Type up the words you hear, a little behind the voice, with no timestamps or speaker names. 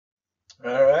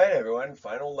everyone,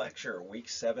 final lecture, week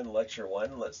 7, lecture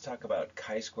 1. Let's talk about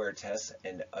chi-square tests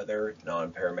and other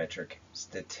non-parametric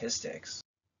statistics.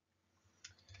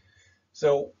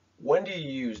 So when do you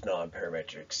use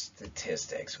non-parametric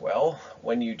statistics? Well,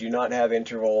 when you do not have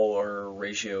interval or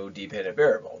ratio dependent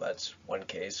variable. That's one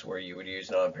case where you would use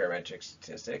non-parametric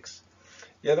statistics.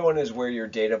 The other one is where your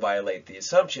data violate the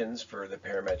assumptions for the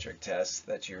parametric tests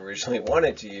that you originally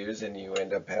wanted to use, and you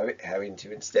end up having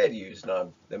to instead use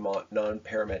the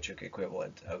non-parametric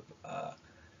equivalent of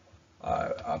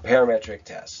a parametric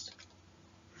test.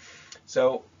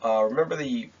 So remember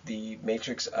the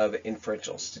matrix of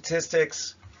inferential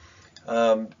statistics.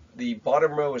 The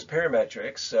bottom row is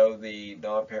parametrics, so the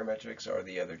non-parametrics are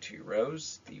the other two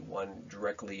rows. The one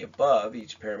directly above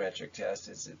each parametric test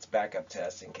is its backup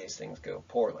test in case things go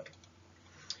poorly.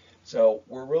 So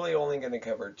we're really only going to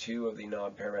cover 2 of the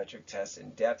non-parametric tests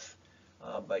in depth,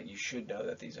 but you should know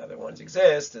that these other ones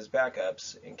exist as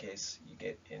backups in case you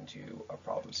get into a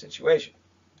problem situation.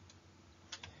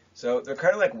 So they're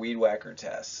kind of like weed whacker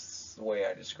tests. The way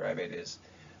I describe it is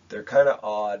they're kind of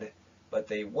odd, but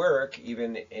they work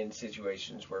even in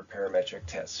situations where parametric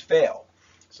tests fail.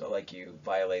 So like you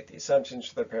violate the assumptions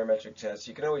for the parametric test,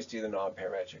 you can always do the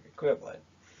non-parametric equivalent.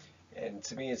 And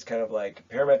to me, it's kind of like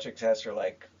parametric tests are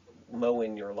like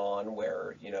mowing your lawn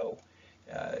where,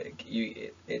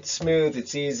 it's smooth,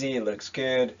 it's easy, it looks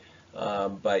good.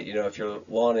 But if your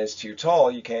lawn is too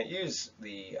tall, you can't use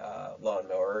the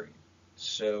lawnmower.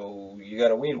 So you got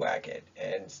to weed whack it,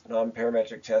 and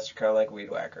non-parametric tests are kind of like weed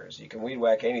whackers. You can weed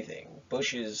whack anything,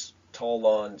 bushes, tall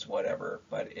lawns, whatever,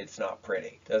 but it's not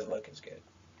pretty. It doesn't look as good.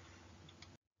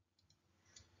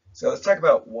 So let's talk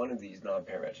about one of these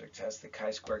non-parametric tests, the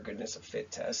chi-square goodness of fit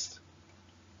test.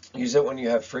 Use it when you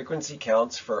have frequency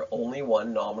counts for only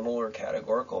one nominal or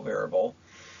categorical variable.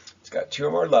 It's got 2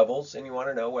 or more levels, and you want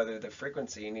to know whether the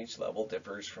frequency in each level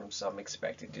differs from some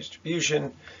expected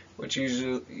distribution, which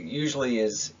usually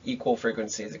is equal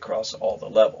frequencies across all the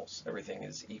levels. Everything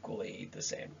is equally the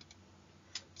same.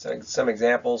 So some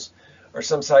examples are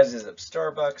some sizes of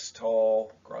Starbucks,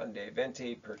 tall, grande,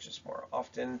 venti, purchased more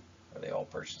often. Are they all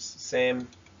purchased the same?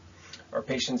 Are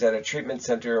patients at a treatment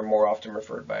center more often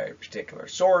referred by a particular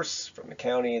source, from the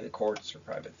county, the courts, or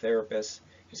private therapists?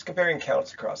 Just comparing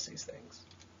counts across these things.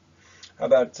 How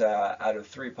about out of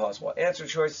 3 possible answer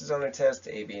choices on a test,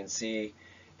 A, B, and C, you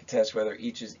can test whether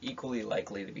each is equally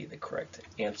likely to be the correct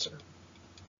answer.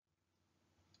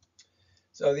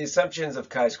 So the assumptions of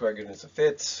chi-square goodness of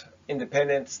fit: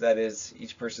 independence, that is,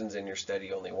 each person's in your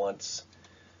study only once.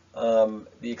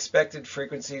 The expected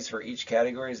frequencies for each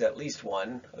category is at least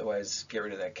 1, otherwise get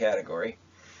rid of that category.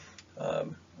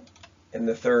 And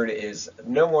the third is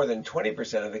no more than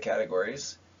 20% of the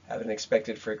categories have an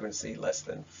expected frequency less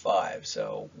than 5.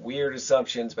 So weird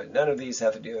assumptions, but none of these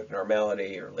have to do with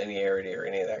normality or linearity or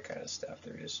any of that kind of stuff.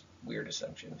 They're just weird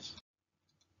assumptions.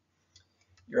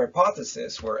 Your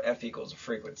hypothesis, where f equals a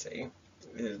frequency,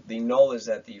 the null is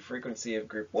that the frequency of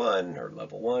group 1 or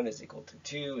level 1 is equal to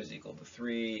 2, is equal to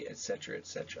 3, etc.,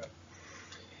 etc.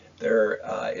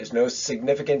 There is no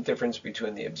significant difference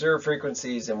between the observed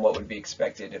frequencies and what would be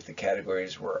expected if the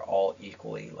categories were all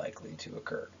equally likely to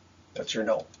occur. That's your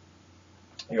null.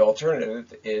 Your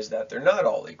alternative is that they're not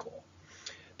all equal.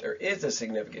 There is a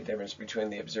significant difference between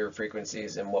the observed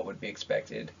frequencies and what would be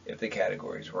expected if the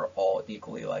categories were all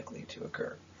equally likely to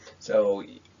occur. So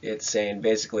it's saying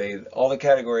basically all the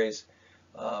categories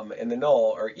and the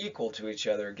null are equal to each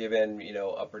other given,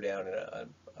 up or down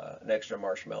an extra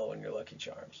marshmallow in your Lucky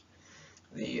Charms.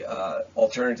 The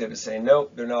alternative is saying,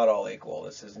 nope, they're not all equal.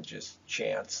 This isn't just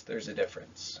chance. There's a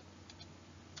difference.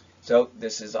 So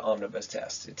this is an omnibus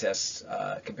test.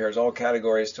 It compares all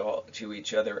categories to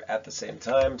each other at the same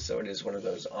time. So it is one of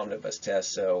those omnibus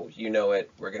tests. So you know it.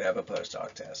 We're going to have a post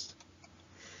hoc test.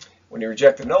 When you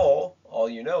reject the null, all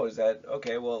you know is that,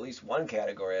 okay, well, at least one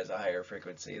category has a higher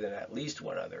frequency than at least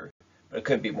one other. But it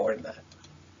could be more than that.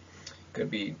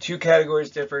 Could be 2 categories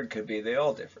differed. Could be they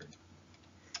all differed.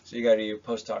 So you got to do a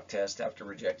post hoc test after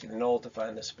rejecting the null to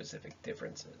find the specific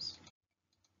differences.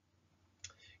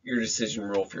 Your decision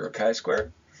rule for your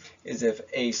chi-square is if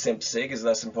a simp sig is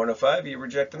less than 0.05, you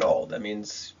reject the null. That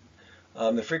means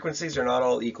the frequencies are not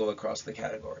all equal across the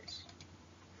categories.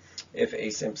 If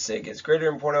a simp sig is greater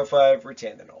than 0.05,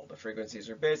 retain the null. The frequencies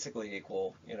are basically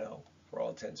equal, for all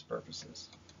intents and purposes.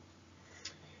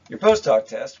 Your post hoc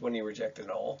test, when you reject the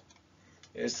null,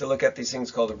 is to look at these things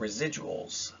called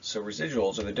residuals. So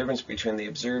residuals are the difference between the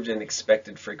observed and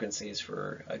expected frequencies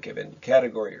for a given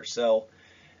category or cell.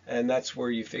 And that's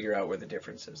where you figure out where the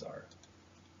differences are.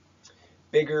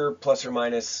 Bigger plus or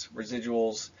minus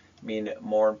residuals mean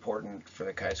more important for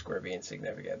the chi-square being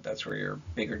significant. That's where your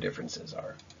bigger differences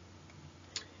are.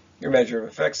 Your measure of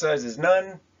effect size is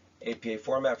none. APA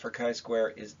format for chi-square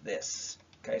is this.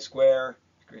 Chi-square,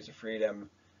 degrees of freedom,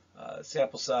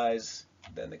 sample size,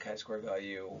 then the chi-square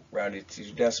value rounded to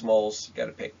 2 decimals. You got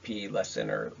to pick p less than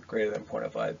or greater than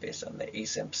 0.05 based on the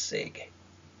asimp sig.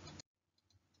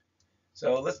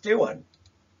 So let's do one.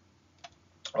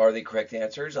 Are the correct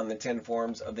answers on the 10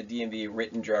 forms of the DMV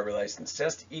written driver license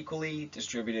test equally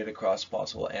distributed across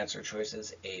possible answer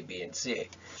choices A, B, and C?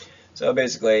 So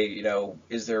basically, you know,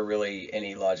 is there really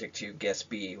any logic to guess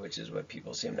B, which is what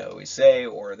people seem to always say,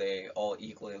 or are they all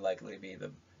equally likely to be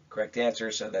the correct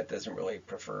answer, so that doesn't really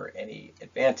prefer any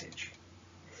advantage?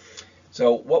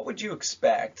 So what would you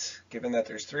expect, given that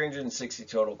there's 360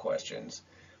 total questions,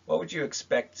 what would you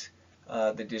expect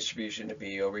the distribution to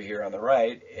be over here on the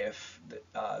right if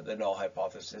the null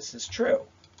hypothesis is true?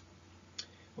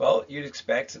 Well, you'd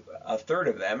expect a third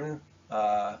of them,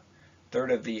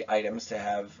 third of the items to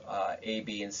have A,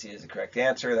 B, and C as the correct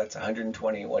answer. That's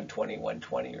 120, 120,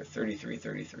 120, or 33,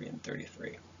 33, and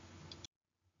 33.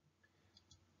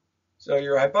 So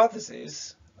your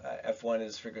hypotheses, F1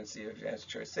 is frequency of answer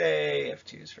choice A,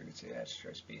 F2 is frequency of answer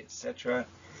choice B, etc.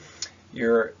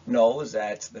 Your null is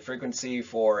that the frequency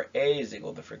for A is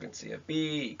equal to the frequency of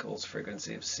B equals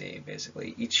frequency of C.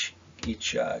 Basically, each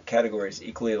category is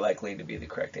equally likely to be the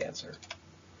correct answer.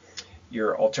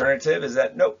 Your alternative is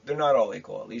that, nope, they're not all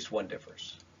equal. At least one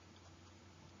differs.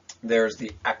 There's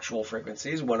the actual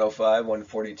frequencies, 105,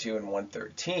 142, and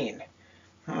 113.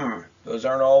 Those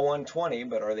aren't all 120,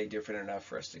 but are they different enough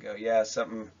for us to go, yeah,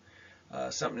 something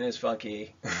is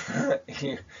funky.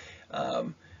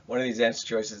 One of these answer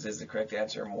choices is the correct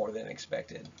answer more than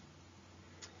expected.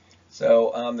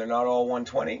 So they're not all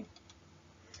 120.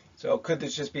 So could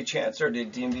this just be chance, or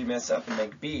did DMV mess up and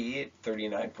make B,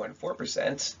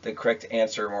 39.4%, the correct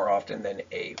answer more often than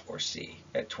A or C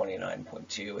at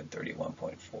 29.2 and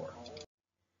 31.4?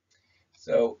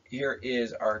 So here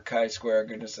is our chi-square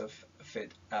goodness of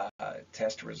fit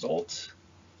test results.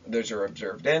 Those are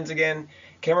observed ends again.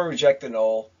 Can we reject the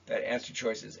null that answer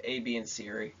choices A, B, and C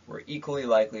were equally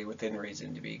likely within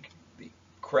reason to be the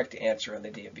correct answer on the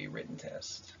DMV written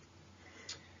test?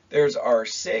 There's our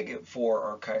sig for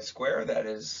our chi-square. That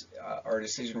is, our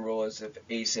decision rule is if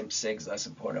asimp sig is less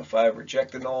than 0.05,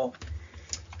 reject the null.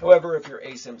 However, if your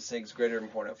asimp sig is greater than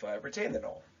 0.05, retain the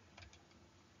null.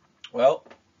 Well,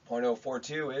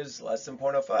 0.042 is less than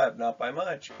 0.05, not by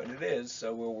much, but it is,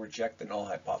 so we'll reject the null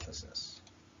hypothesis.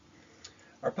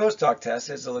 Our post-hoc test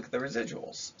is to look at the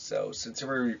residuals. So since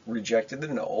we rejected the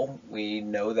null, we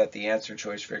know that the answer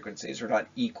choice frequencies are not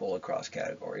equal across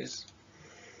categories.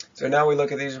 So now we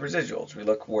look at these residuals. We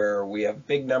look where we have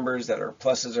big numbers that are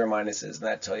pluses or minuses, and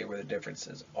that tell you where the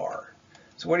differences are.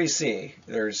 So what do you see?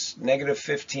 There's negative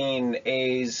 15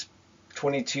 A's,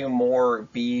 22 more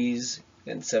B's,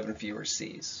 and 7 fewer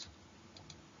C's.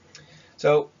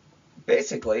 So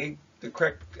basically, the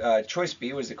correct choice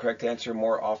B was the correct answer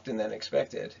more often than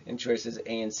expected, and choices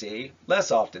A and C less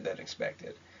often than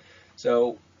expected.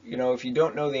 So, you know, if you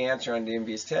don't know the answer on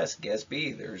DMV's test, guess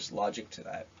B. There's logic to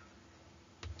that.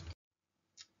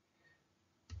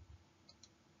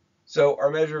 So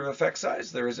our measure of effect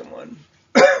size, there isn't one.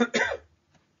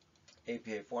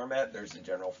 APA format, there's the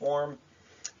general form.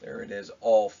 There it is,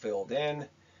 all filled in.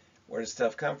 Where does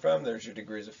stuff come from? There's your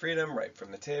degrees of freedom right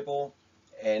from the table.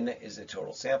 N is the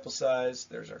total sample size.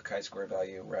 There's our chi-square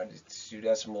value rounded to 2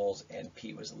 decimals, and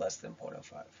P was less than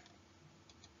 0.05.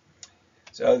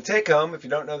 So the take home, if you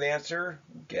don't know the answer,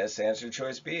 guess answer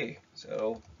choice B.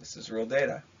 So this is real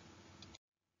data.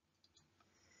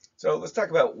 So let's talk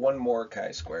about one more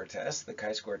chi-square test, the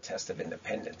chi-square test of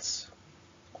independence.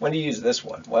 When do you use this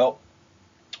one? Well,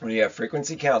 when you have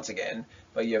frequency counts again,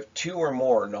 but you have 2 or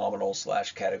more nominal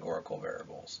 / categorical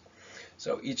variables.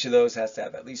 So each of those has to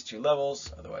have at least 2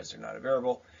 levels, otherwise they're not a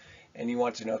variable. And you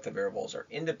want to know if the variables are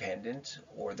independent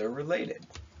or they're related.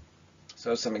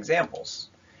 So some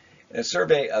examples. In a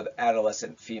survey of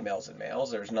adolescent females and males,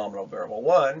 there's nominal variable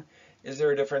 1. Is there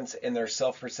a difference in their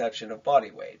self-perception of body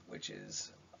weight, which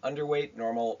is underweight,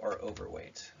 normal, or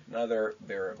overweight? Another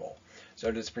variable.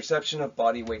 So does perception of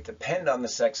body weight depend on the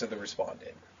sex of the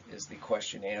respondent? Is the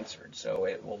question answered. So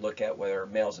it will look at whether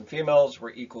males and females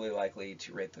were equally likely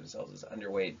to rate themselves as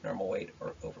underweight, normal weight,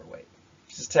 or overweight.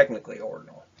 This is technically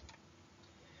ordinal.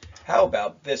 How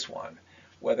about this one?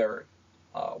 Whether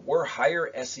were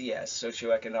higher SES,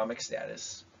 socioeconomic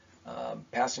status,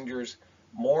 passengers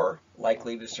more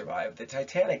likely to survive the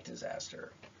Titanic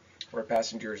disaster? Were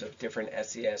passengers of different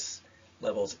SES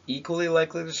levels equally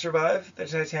likely to survive the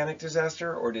Titanic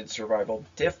disaster, or did survival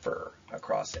differ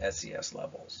across SES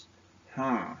levels?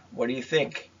 What do you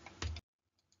think?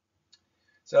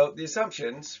 So the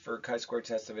assumptions for chi-square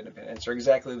test of independence are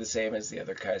exactly the same as the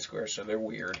other chi-square, so they're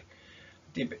weird.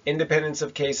 The independence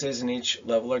of cases in each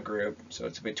level or group, so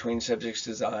it's a between subjects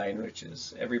design, which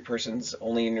is every person's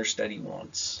only in your study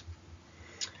once.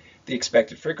 The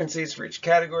expected frequencies for each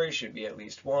category should be at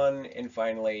least 1, and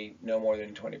finally, no more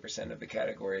than 20% of the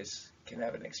categories can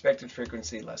have an expected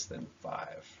frequency less than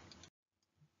 5.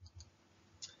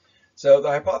 So the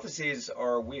hypotheses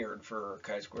are weird for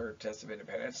chi-square test of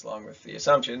independence, along with the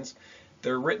assumptions.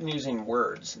 They're written using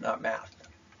words, not math.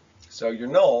 So your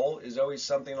null is always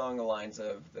something along the lines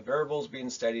of the variables being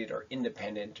studied are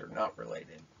independent or not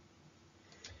related.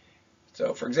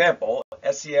 So for example,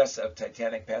 SES of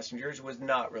Titanic passengers was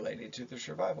not related to their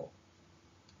survival.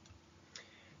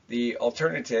 The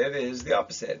alternative is the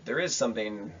opposite. There is some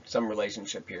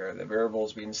relationship here. The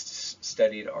variables being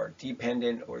studied are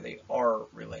dependent or they are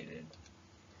related.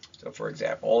 So for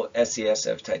example, SES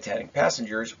of Titanic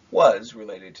passengers was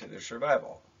related to their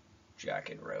survival.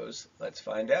 Jack and Rose, let's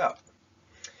find out.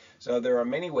 So there are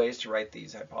many ways to write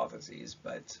these hypotheses,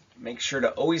 but make sure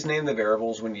to always name the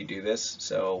variables when you do this.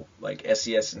 So like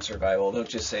SES and survival, don't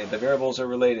just say the variables are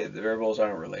related, the variables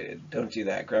aren't related. Don't do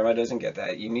that. Grandma doesn't get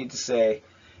that. You need to say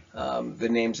the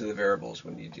names of the variables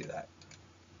when you do that.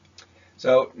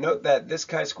 So note that this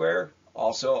chi-square,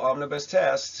 also omnibus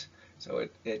test, so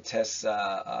it tests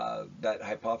that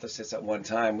hypothesis at one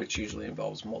time, which usually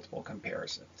involves multiple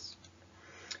comparisons.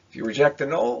 If you reject the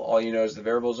null, all you know is the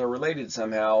variables are related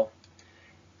somehow.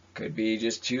 Could be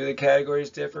just 2 of the categories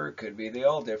differ, could be they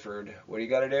all differed. What do you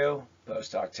got to do?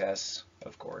 Post hoc tests,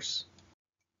 of course.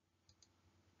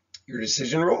 Your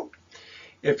decision rule.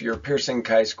 If your Pearson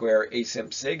chi-square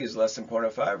asimp sig is less than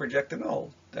 0.05, reject the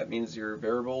null. That means your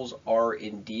variables are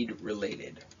indeed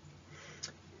related.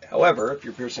 However, if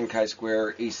your Pearson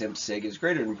chi-square asimp sig is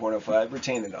greater than 0.05,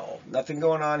 retain the null. Nothing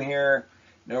going on here.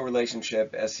 No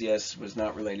relationship. SES was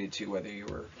not related to whether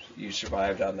you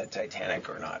survived on the Titanic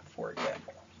or not, for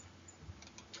example.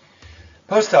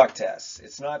 Post hoc tests.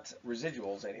 It's not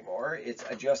residuals anymore. It's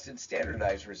adjusted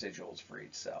standardized residuals for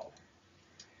each cell.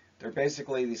 They're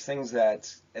basically these things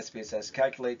that SPSS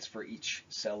calculates for each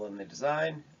cell in the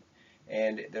design,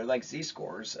 and they're like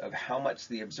z-scores of how much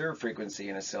the observed frequency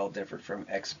in a cell differed from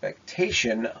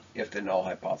expectation if the null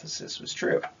hypothesis was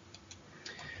true.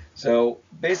 So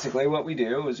basically what we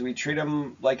do is we treat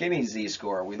them like any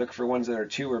z-score. We look for ones that are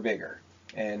 2 or bigger.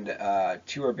 And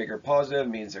 2 or bigger positive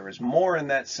means there was more in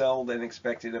that cell than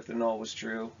expected if the null was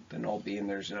true. The null being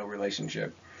there's no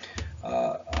relationship.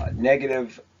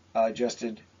 Negative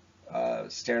adjusted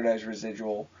standardized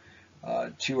residual,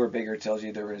 2 or bigger tells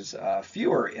you there was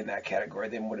fewer in that category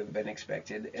than would have been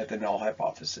expected if the null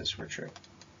hypothesis were true.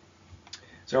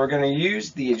 So we're going to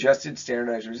use the adjusted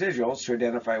standardized residuals to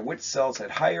identify which cells had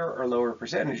higher or lower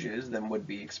percentages than would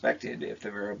be expected if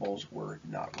the variables were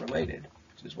not related,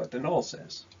 which is what the null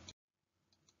says.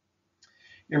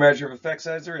 Your measure of effect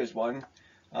size, there is one.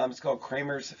 It's called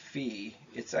Kramer's phi.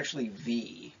 It's actually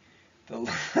V in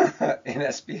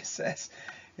SPSS,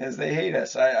 because they hate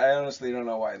us. I honestly don't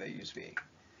know why they use V.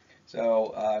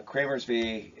 So Kramer's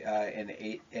phi in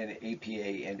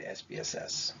APA and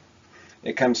SPSS.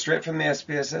 It comes straight from the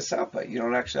SPSS output. You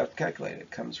don't actually have to calculate it.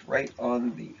 It comes right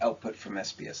on the output from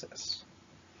SPSS.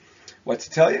 What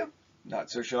to tell you? Not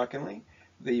so shockingly,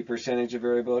 the percentage of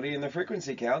variability in the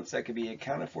frequency counts that can be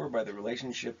accounted for by the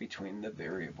relationship between the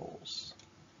variables.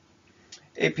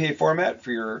 APA format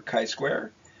for your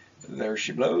chi-square. There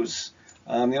she blows.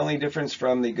 The only difference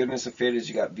from the goodness of fit is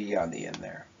you got V on the end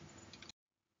there.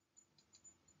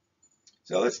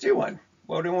 So let's do one.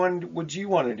 What one would you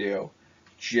want to do?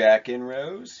 Jack and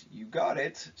Rose, you got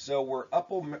it. So we're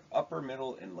upper,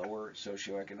 middle, and lower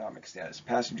socioeconomic status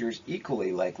passengers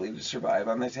equally likely to survive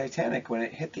on the Titanic when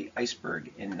it hit the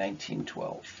iceberg in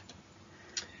 1912.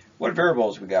 What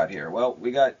variables we got here? Well,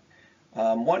 we got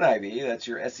one IV, that's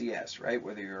your SES, right?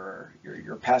 Whether you're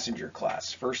your passenger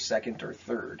class, first, second, or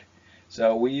third.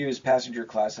 So we use passenger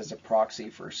class as a proxy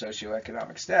for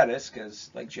socioeconomic status because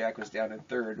like Jack was down in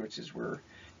third, which is where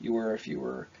you were if you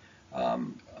were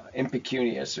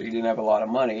impecunious, so you didn't have a lot of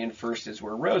money, and first is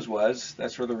where Rose was,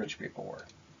 that's where the rich people were.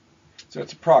 So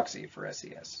it's a proxy for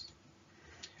SES.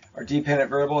 Our dependent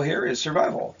variable here is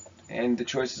survival, and the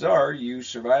choices are you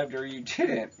survived or you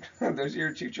didn't. Those are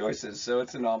your 2 choices, so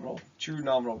it's a true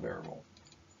nominal variable.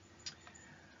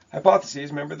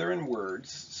 Hypotheses, remember they're in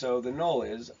words, so the null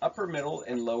is upper, middle,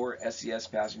 and lower SES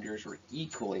passengers were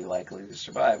equally likely to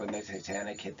survive when the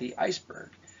Titanic hit the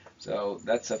iceberg. So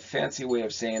that's a fancy way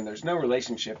of saying there's no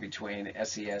relationship between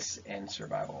SES and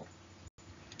survival.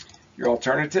 Your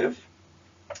alternative,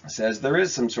 says there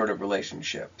is some sort of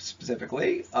relationship.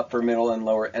 Specifically, upper, middle, and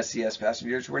lower SES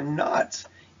passengers were not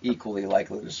equally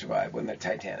likely to survive when the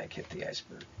Titanic hit the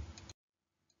iceberg.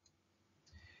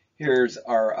 Here's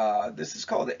our, this is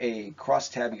called a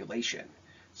cross-tabulation.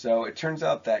 So it turns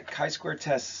out that chi-square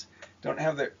tests don't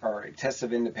have their, or tests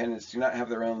of independence do not have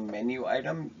their own menu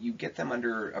item. You get them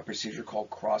under a procedure called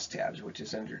crosstabs, which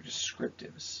is under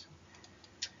descriptives.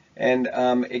 And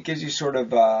it gives you sort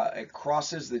of, it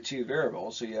crosses the two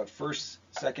variables. So you have first,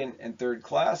 second, and third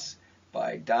class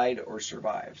by died or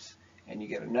survived. And you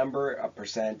get a number, a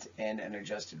percent, and an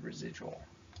adjusted residual.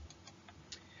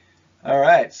 All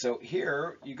right, so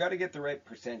here you got to get the right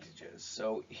percentages.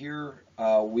 So here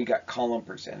we got column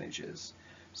percentages.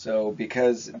 So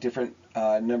because different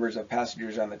numbers of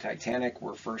passengers on the Titanic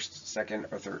were first, second,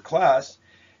 or third class,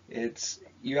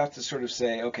 you have to sort of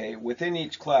say, okay, within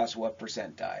each class, what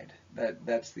percent died?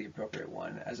 That's the appropriate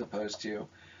one, as opposed to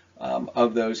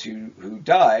of those who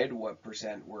died, what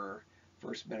percent were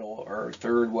first, middle, or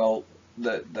third. Well,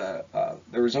 there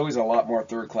was always a lot more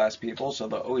third class people, so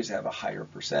they'll always have a higher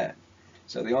percent.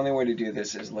 So the only way to do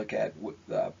this is look at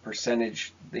the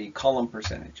percentage, the column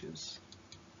percentages.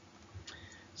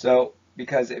 So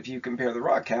because if you compare the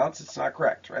raw counts, it's not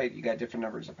correct, right? You got different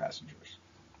numbers of passengers.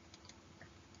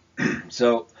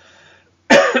 So,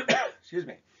 excuse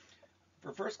me,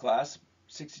 for first class,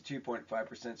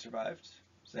 62.5% survived.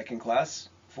 Second class,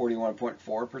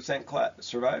 41.4%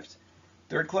 survived.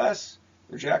 Third class,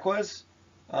 where Jack was,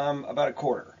 about a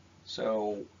quarter.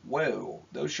 So, whoa,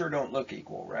 those sure don't look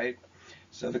equal, right?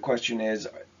 So the question is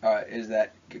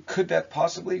could that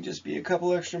possibly just be a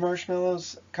couple extra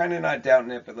marshmallows? Kind of not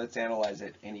doubting it, but let's analyze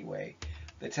it anyway.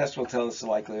 The test will tell us the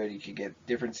likelihood you could get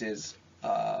differences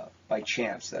by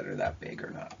chance that are that big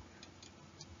or not.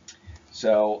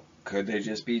 So could they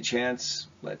just be chance?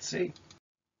 Let's see.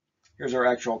 Here's our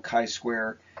actual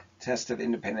chi-square test of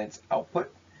independence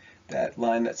output. That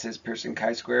line that says Pearson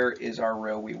chi-square is our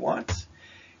row we want.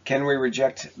 Can we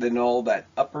reject the null that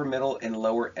upper, middle, and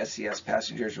lower SES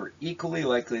passengers were equally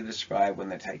likely to survive when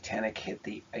the Titanic hit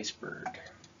the iceberg?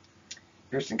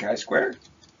 Pearson chi-square.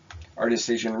 Our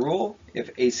decision rule,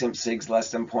 if asim sigs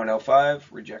less than 0.05,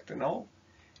 reject the null.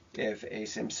 If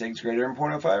asim sigs greater than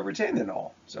 0.05, retain the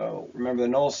null. So remember, the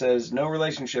null says no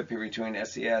relationship between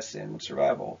SES and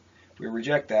survival. If we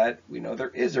reject that, we know there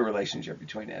is a relationship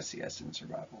between SES and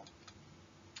survival.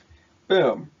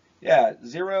 Boom. Yeah,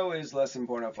 0 is less than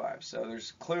 0.05, so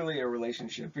there's clearly a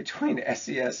relationship between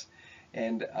SES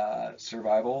and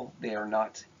survival. They are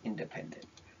not independent.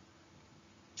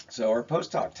 So our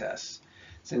post hoc tests,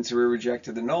 since we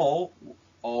rejected the null,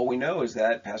 all we know is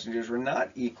that passengers were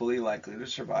not equally likely to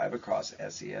survive across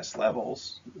SES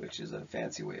levels, which is a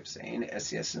fancy way of saying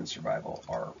SES and survival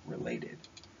are related.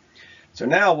 So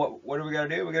now what do we got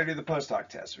to do? We got to do the post hoc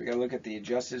test. We got to look at the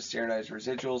adjusted standardized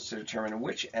residuals to determine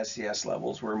which SES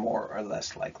levels were more or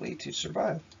less likely to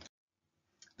survive.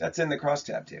 That's in the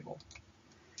crosstab table.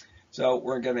 So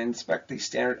we're going to inspect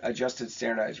the adjusted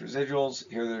standardized residuals.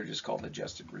 Here they're just called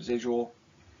adjusted residual.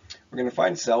 We're going to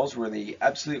find cells where the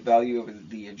absolute value of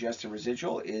the adjusted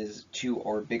residual is 2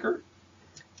 or bigger,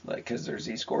 because they're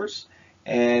z-scores.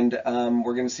 And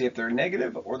we're going to see if they're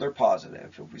negative or they're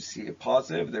positive. If we see a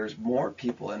positive, there's more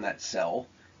people in that cell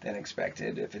than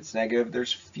expected. If it's negative,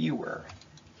 there's fewer.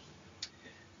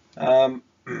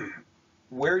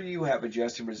 Where you have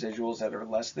adjusted residuals that are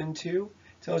less than 2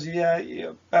 tells you,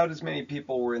 yeah, about as many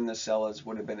people were in the cell as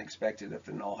would have been expected if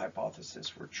the null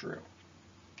hypothesis were true.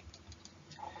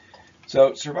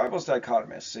 So survival is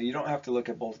dichotomous, so you don't have to look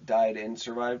at both died and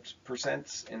survived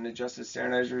percents in adjusted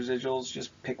standardized residuals,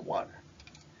 just pick one.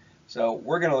 So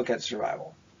we're going to look at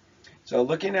survival. So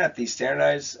looking at the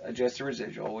standardized adjusted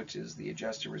residual, which is the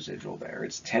adjusted residual there,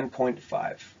 it's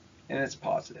 10.5, and it's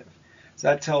positive. So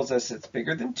that tells us it's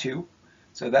bigger than 2,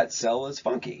 so that cell is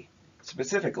funky.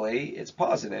 Specifically, it's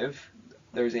positive.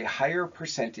 There's a higher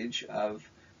percentage of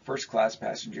first-class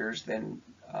passengers than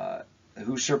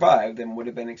who survived than would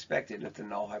have been expected if the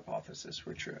null hypothesis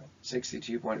were true,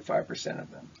 62.5%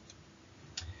 of them.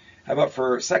 How about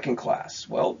for second class?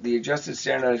 Well, the adjusted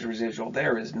standardized residual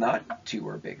there is not 2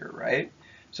 or bigger, right?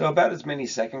 So about as many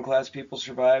second class people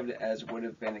survived as would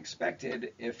have been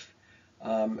expected if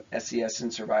SES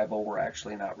and survival were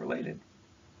actually not related.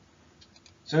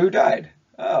 So who died?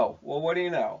 Oh, well, what do you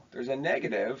know? There's a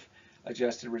negative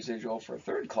adjusted residual for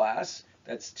third class.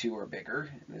 That's 2 or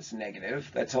bigger, and it's negative.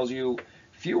 That tells you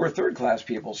fewer third class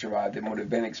people survived than would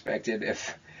have been expected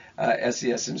if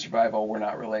SES and survival were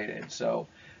not related. So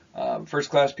first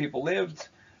class people lived,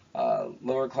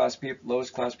 lowest class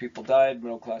people died,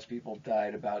 middle class people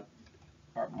died about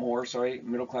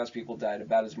middle class people died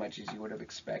about as much as you would have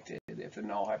expected if the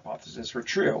null hypothesis were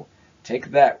true.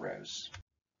 Take that, Rose.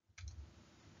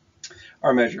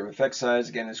 Our measure of effect size,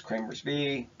 again, is Kramer's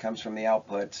V, comes from the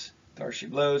output Darcy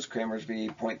blows, Kramer's V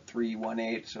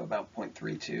 0.318, so about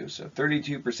 0.32. So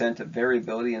 32% of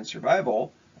variability in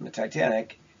survival on the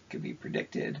Titanic could be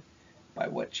predicted by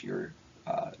what your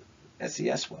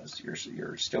SES was, your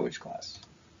stowage class.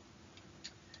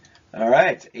 All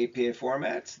right, APA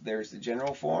format, there's the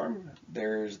general form,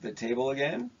 there's the table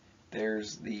again,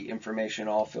 there's the information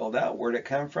all filled out, where'd it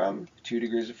come from, 2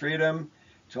 degrees of freedom,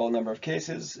 total number of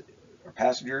cases, or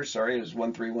passengers, sorry, is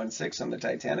 1316 on the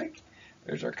Titanic.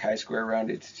 There's our chi-square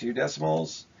rounded to 2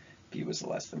 decimals, P was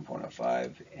less than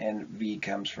 0.05, and V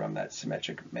comes from that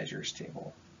symmetric measures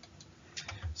table.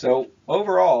 So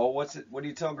overall, what do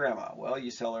you tell Grandma? Well,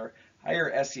 you tell her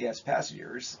higher SES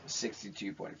passengers,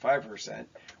 62.5%,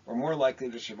 were more likely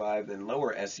to survive than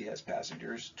lower SES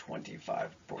passengers,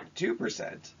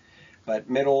 25.2%. But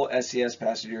middle SES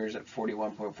passengers at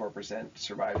 41.4%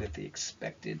 survived at the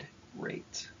expected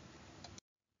rate.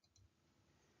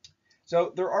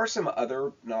 So there are some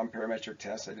other non-parametric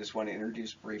tests I just want to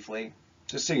introduce briefly,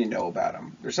 just so you know about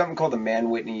them. There's something called the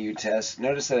Mann-Whitney U test.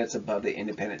 Notice that it's above the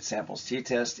independent samples t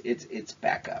test. It's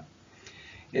backup.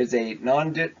 It's a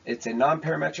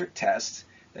non-parametric test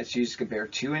that's used to compare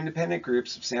 2 independent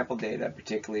groups of sample data,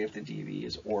 particularly if the DV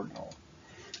is ordinal.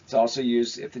 It's also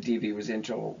used if the DV was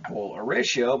interval or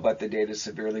ratio, but the data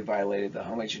severely violated the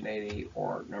homogeneity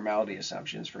or normality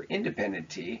assumptions for independent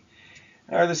t,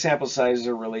 or the sample sizes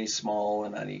are really small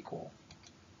and unequal.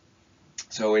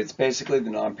 So it's basically the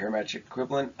non-parametric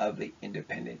equivalent of the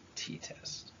independent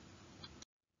t-test.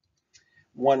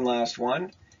 One last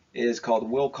one is called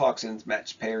Wilcoxon's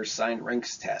matched pairs signed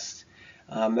ranks test.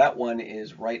 That one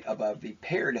is right above the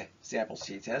paired samples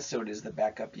t-test, so it is the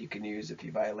backup you can use if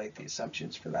you violate the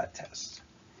assumptions for that test.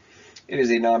 It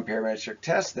is a non-parametric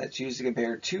test that's used to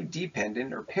compare 2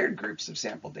 dependent or paired groups of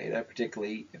sample data,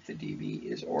 particularly if the DV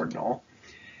is ordinal.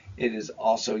 It is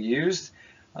also used,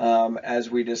 as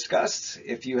we discussed,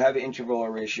 if you have interval or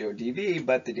ratio DV,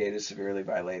 but the data severely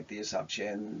violate the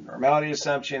assumption, normality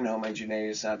assumption, homogeneity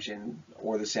assumption,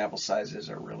 or the sample sizes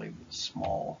are really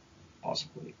small,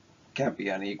 possibly. Can't be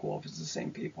unequal if it's the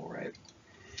same people, right?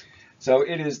 So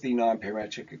it is the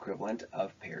non-parametric equivalent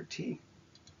of paired T.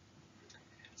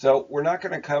 So we're not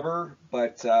going to cover,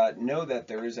 but know that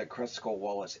there is a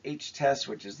Kruskal-Wallis H test,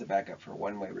 which is the backup for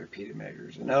one-way repeated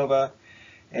measures ANOVA.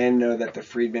 And know that the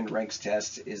Friedman-Ranks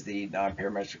test is the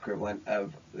non-parametric equivalent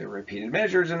of the repeated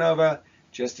measures ANOVA,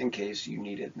 just in case you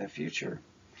need it in the future.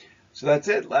 So that's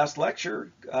it. Last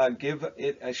lecture. Give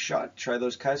it a shot. Try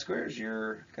those chi-squares.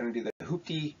 You're going to do the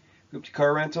Hoopty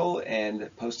car rental and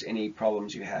post any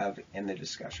problems you have in the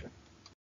discussion.